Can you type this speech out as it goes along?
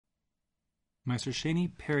Maaser Sheini,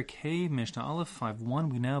 Perek Hey, Mishnah Aleph,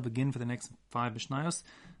 5.1. We now begin for the next 5 Mishnayos,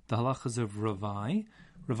 the halachas of Ravai.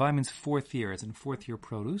 Ravai means fourth year, as in fourth year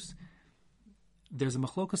produce. There's a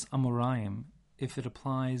machlokas amorayim if it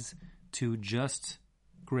applies to just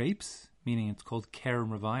grapes, meaning it's called Kerem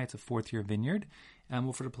Ravai, it's a fourth year vineyard, and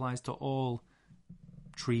if it applies to all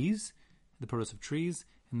trees, the produce of trees,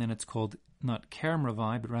 and then it's called not Kerem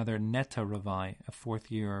Ravai, but rather Neta Ravai, a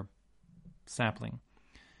fourth year sapling.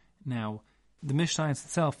 Now, the Mishnah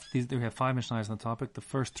itself, there we have 5 Mishnahs on the topic. The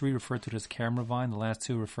first 3 refer to it as Kerem Ravai, and the last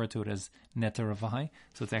 2 refer to it as Neta Ravai,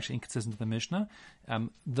 so it's actually inconsistent with the Mishnah.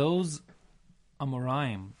 Those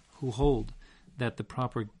Amoraim who hold that the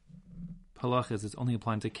proper halachas is only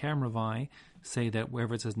applying to Kerem Ravai say that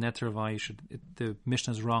wherever it says Neta Ravai, the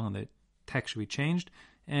Mishnah is wrong and the text should be changed.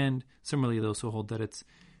 And similarly, those who hold that it's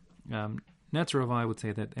Neta Ravai would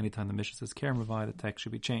say that anytime the Mishnah says Kerem Ravai, the text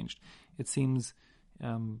should be changed. It seems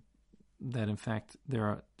that in fact there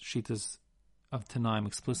are shitas of Tanaim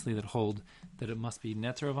explicitly that hold that it must be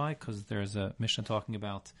Neta Ravai, because there's a Mishnah talking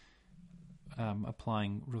about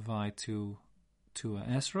applying Ravai to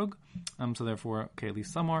an esrog. So therefore, okay, at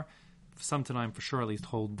least some Tanaim for sure at least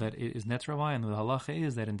hold that it is Neta Ravai, and the halacha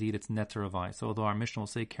is that indeed it's Neta Ravai. So although our Mishnah will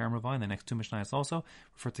say Kerem Ravai, and the next 2 Mishnahs also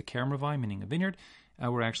refer to Kerem Ravai, meaning a vineyard,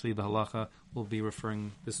 where actually the halacha will be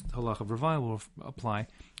referring, this halacha of Ravai will apply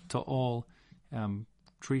to all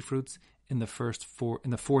tree fruits in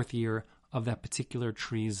the fourth year of that particular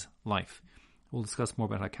tree's life. We'll discuss more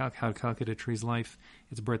about how to calculate a tree's life,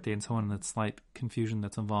 its birthday, and so on, and the slight confusion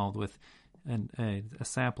that's involved with a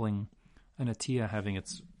sapling, an atiyah having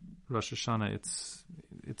its Rosh Hashanah,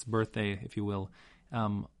 its birthday, if you will,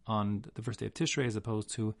 on the first day of Tishrei, as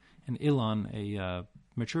opposed to an ilan, a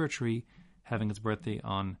mature tree, having its birthday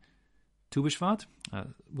on Tu B'Shvat.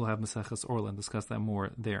 We'll have Maseches Orla and discuss that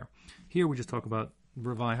more there. Here we just talk about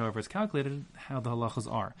Ravai, however it's calculated, how the halachas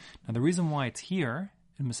are. Now the reason why it's here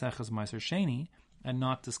in Maseches Maaser Sheini and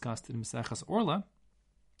not discussed in Maseches Orla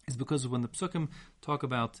is because when the Psukim talk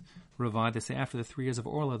about Ravai, they say after the 3 years of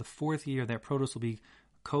Orla, the 4th year, that produce will be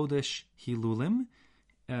Kodesh Hilulim,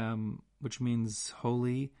 which means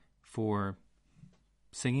holy for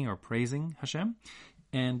singing or praising Hashem.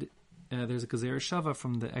 And there's a Gezer Shava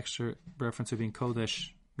from the extra reference to being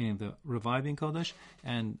Kodesh, meaning the Ravai being Kodesh,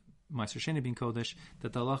 and Maaser Sheini being Kodesh,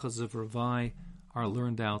 that the halachas of Ravai are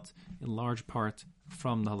learned out in large part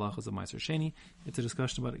from the halachas of Maaser Sheini. It's a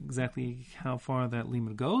discussion about exactly how far that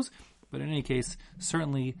limit goes, but in any case,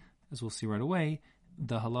 certainly, as we'll see right away,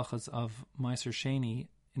 the halachas of Maaser Sheini,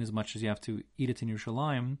 in as much as you have to eat it in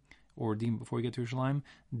Yerushalayim or redeem it before you get to Yerushalayim,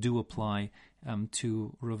 do apply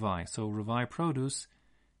to Ravai. So Ravai produce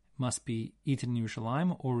must be eaten in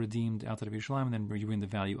Yerushalayim or redeemed outside of Yerushalayim, and then you bring the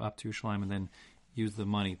value up to Yerushalayim and then use the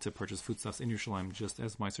money to purchase foodstuffs in Yerushalayim, just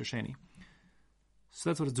as Maaser Sheini. So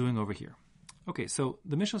that's what it's doing over here. Okay, so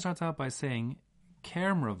the Mishnah starts out by saying,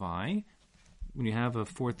 Kerem Ravai, when you have a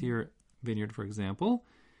 4th year vineyard, for example,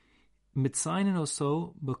 Mitzainin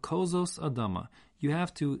oso bekozos adama. You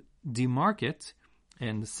have to demark it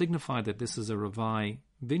and signify that this is a Ravai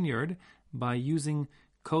vineyard by using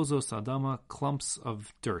kozos adama, clumps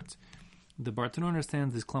of dirt. The Bartanur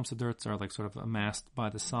understands these clumps of dirt are like sort of amassed by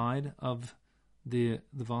the side of the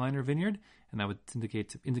vine or vineyard, and that would indicate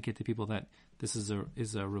to people that this is a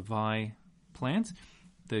Ravai plant.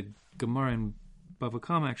 The Gemara in Bava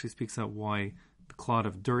Kama actually speaks out why the clod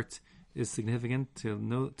of dirt is significant to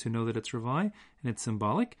know that it's Ravai, and it's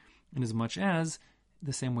symbolic, in as much as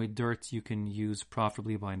the same way dirt you can use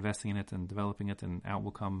profitably by investing in it and developing it, and out will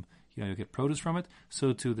come, you get produce from it.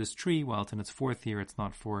 So to this tree, while it's in its 4th year, it's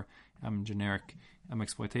not for generic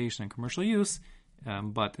exploitation and commercial use,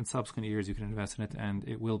 but in subsequent years you can invest in it and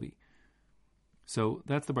it will be. So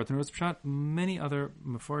that's the Bartanur's Pshat. Many other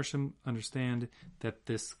Mefarshim understand that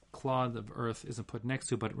this clod of earth isn't put next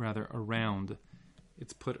to, but rather around.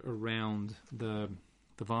 It's put around the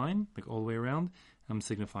vine, like all the way around,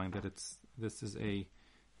 signifying that this is a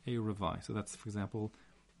Ravai. So that's, for example,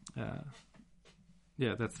 the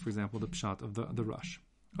Pshat of the Rush.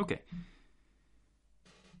 Okay.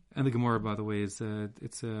 And the Gemara, by the way, is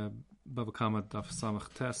it's Bava Kama Daf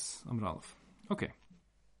Samach Tes Amud Aleph. Okay,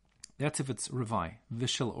 that's if it's Ravai.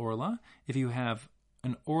 Vishal Orla. If you have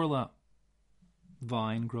an Orla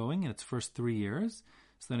vine growing in its first 3 years,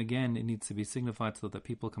 so then again it needs to be signified so that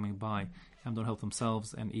people coming by don't help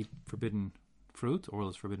themselves and eat forbidden fruit. Orla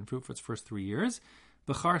is forbidden fruit for its first 3 years.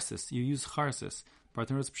 Becharsis, you use charsis.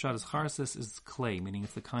 Bartanur's Pshat is charsis is clay, meaning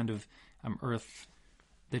it's the kind of earth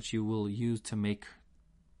that you will use to make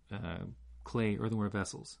clay, earthenware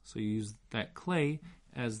vessels. So you use that clay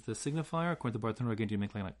as the signifier. According to Bartanur, again, you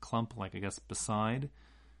make like a clump, like I guess beside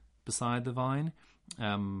beside the vine.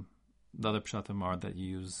 The other pshatim are that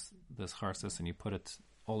you use this charsis and you put it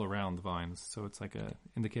all around the vines, so it's like a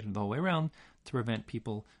indicator the whole way around to prevent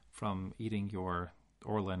people from eating your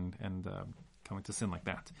orland and coming to sin like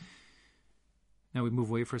that. Now we move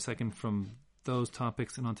away for a second from those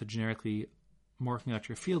topics and onto generically marking out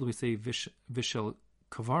your field. We say vishel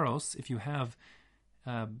kavaros if you have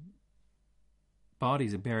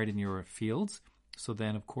bodies buried in your fields. So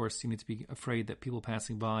then, of course, you need to be afraid that people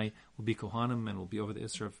passing by will be kohanim and will be over the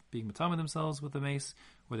issur of being matama themselves with the mace,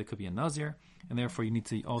 or they could be a nazir, and therefore you need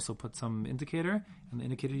to also put some indicator. And the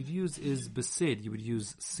indicator you'd use is besid. You would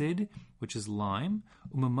use sid, which is lime.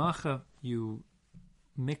 Umamacha, you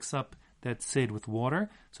mix up that sid with water,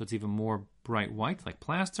 so it's even more bright white, like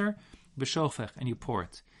plaster. B'shofech, and you pour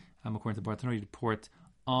it. According to Bartanor, you'd pour it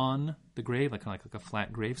on the grave, like a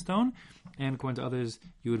flat gravestone, and according to others,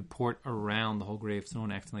 you would pour it around the whole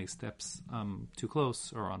gravestone, accidentally steps too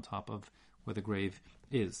close or on top of where the grave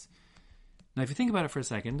is. Now, if you think about it for a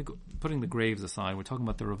second, putting the graves aside, we're talking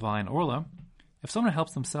about the Ravai and Orla. If someone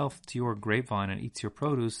helps himself to your grapevine and eats your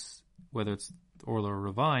produce, whether it's Orla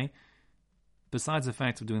or Ravai, besides the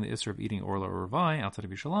fact of doing the issur of eating Orla or Ravai outside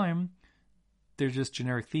of Yerushalayim, they're just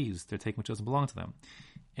generic thieves. They're taking what doesn't belong to them.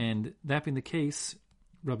 And that being the case,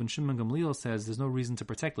 Rabban Shimon Gamliel says there's no reason to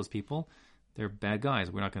protect those people. They're bad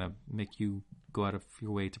guys. We're not going to make you go out of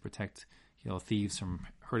your way to protect, thieves from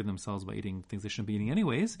hurting themselves by eating things they shouldn't be eating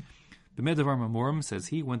anyways. The Medavar Mamorim says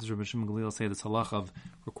he went to Rabban Shimon Gamliel say this halach of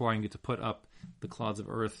requiring you to put up the clods of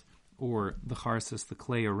earth or the charsis, the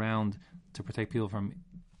clay around to protect people from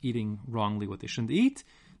eating wrongly what they shouldn't eat.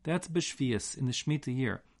 That's b'shvius in the Shemitah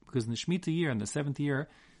year, because in the Shemitah year, in the 7th year,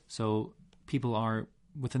 so people are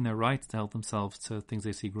within their rights to help themselves to things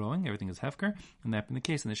they see growing. Everything is hefker, and that being the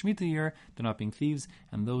case in the Shemitah year, they're not being thieves,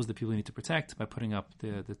 and those are the people you need to protect by putting up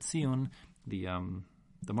the tziyun,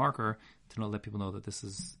 the marker, to not let people know that this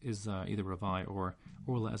is either Ravai or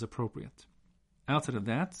Orla as appropriate. Outside of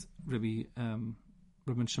that, Rabban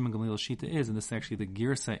Shimon Gamliel's shita is, and this is actually the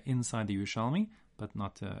girsa inside the Yerushalmi, but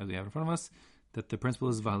not as we have in front of us, that the principle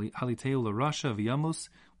is haliteu l'rasha v'yamus,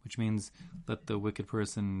 which means let the wicked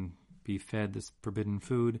person be fed this forbidden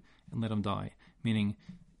food and let him die. Meaning,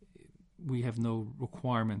 we have no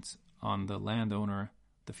requirements on the landowner,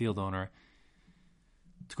 the field owner,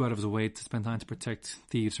 to go out of his way to spend time to protect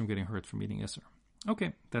thieves from getting hurt from eating Isser.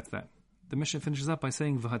 Okay, that's that. The Mishnah finishes up by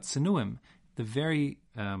saying v'hat tzenuim. The very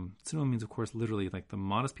tzenuim means, of course, literally like the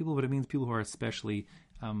modest people, but it means people who are especially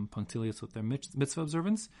punctilious with their mitzvah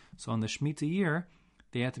observance. So on the Shemitah year,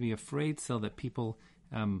 they have to be afraid still that people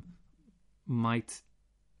might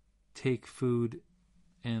take food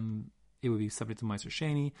and it would be subject to Maaser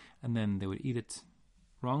Sheini, and then they would eat it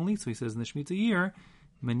wrongly. So he says in the Shemitah year,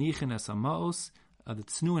 Menichin es hamaos, the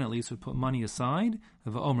Tznuin at least would put money aside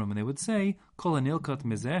of Omrim, and they would say, Kol hanilkat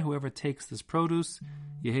mezeh, whoever takes this produce,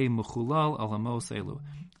 YaHei muchulal al hamos elu.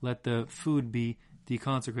 Let the food be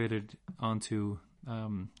deconsecrated onto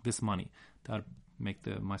this money. That would make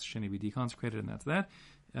the Maaser Sheini be deconsecrated, and that's that.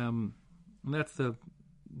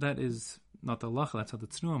 That is not the halacha, that's how the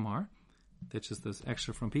tznuim are. That's just this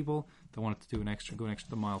extra from people that wanted to do go an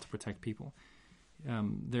extra mile to protect people.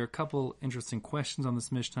 There are a couple interesting questions on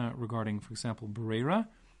this Mishnah regarding, for example, Brera.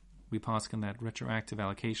 We paskin that retroactive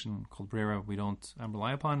allocation called Brera we don't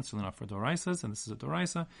rely upon. It's certainly not for Doraisas, and this is a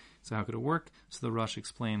Doraisa. So how could it work? So the Rosh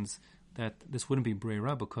explains that this wouldn't be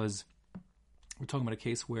Brera because we're talking about a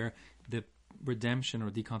case where the redemption or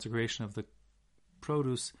deconsecration of the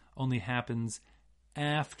produce only happens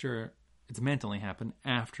after, it's meant to only happen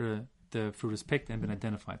after the fruit is picked and been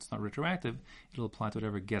identified. It's not retroactive. It'll apply to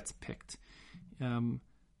whatever gets picked.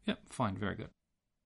 Yeah, fine, very good.